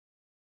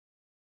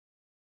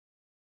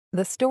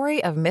The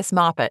Story of Miss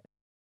Moppet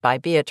by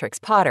Beatrix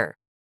Potter,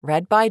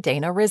 read by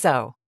Dana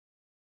Rizzo.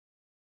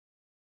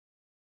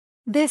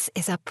 This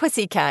is a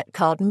pussycat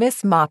called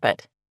Miss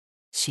Moppet.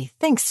 She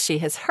thinks she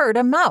has heard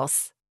a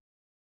mouse.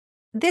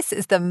 This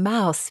is the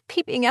mouse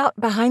peeping out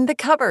behind the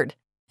cupboard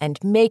and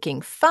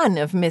making fun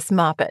of Miss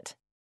Moppet.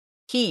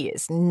 He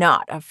is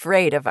not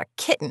afraid of a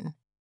kitten.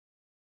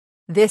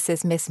 This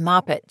is Miss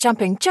Moppet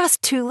jumping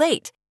just too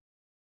late.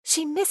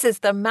 She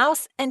misses the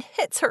mouse and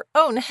hits her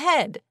own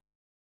head.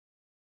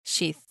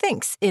 She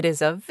thinks it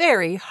is a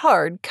very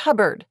hard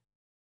cupboard.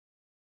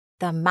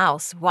 The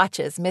mouse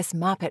watches Miss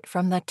Moppet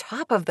from the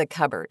top of the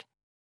cupboard.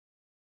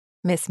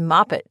 Miss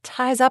Moppet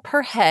ties up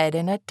her head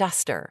in a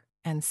duster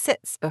and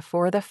sits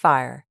before the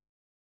fire.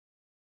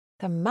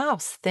 The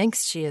mouse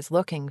thinks she is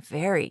looking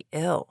very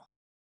ill.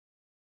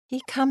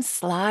 He comes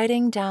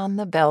sliding down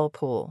the bell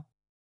pull.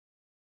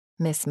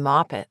 Miss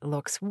Moppet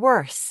looks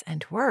worse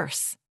and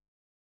worse.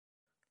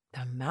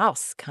 The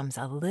mouse comes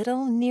a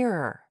little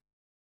nearer.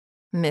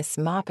 Miss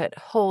Moppet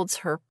holds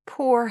her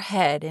poor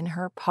head in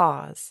her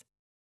paws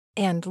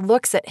and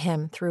looks at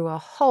him through a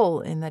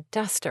hole in the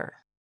duster.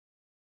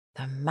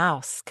 The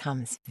mouse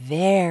comes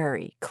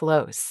very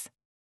close.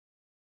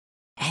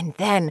 And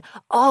then,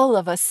 all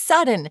of a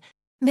sudden,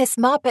 Miss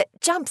Moppet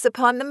jumps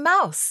upon the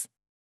mouse.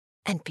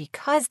 And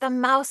because the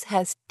mouse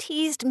has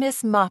teased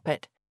Miss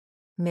Moppet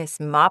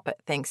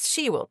thinks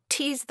she will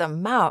tease the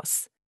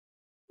mouse,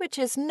 which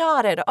is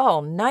not at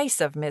all nice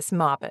of Miss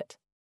Moppet.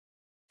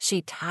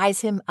 She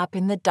ties him up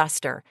in the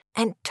duster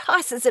and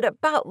tosses it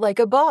about like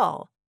a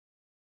ball.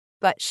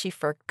 But she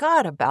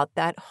forgot about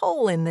that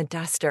hole in the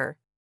duster,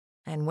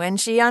 and when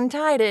she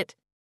untied it,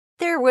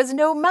 there was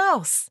no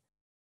mouse.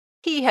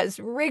 He has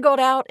wriggled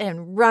out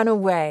and run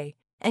away,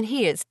 and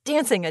he is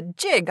dancing a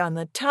jig on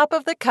the top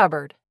of the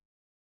cupboard.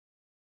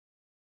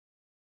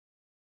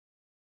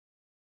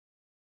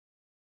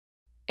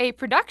 A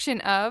production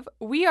of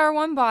We Are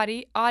One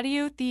Body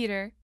Audio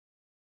Theater.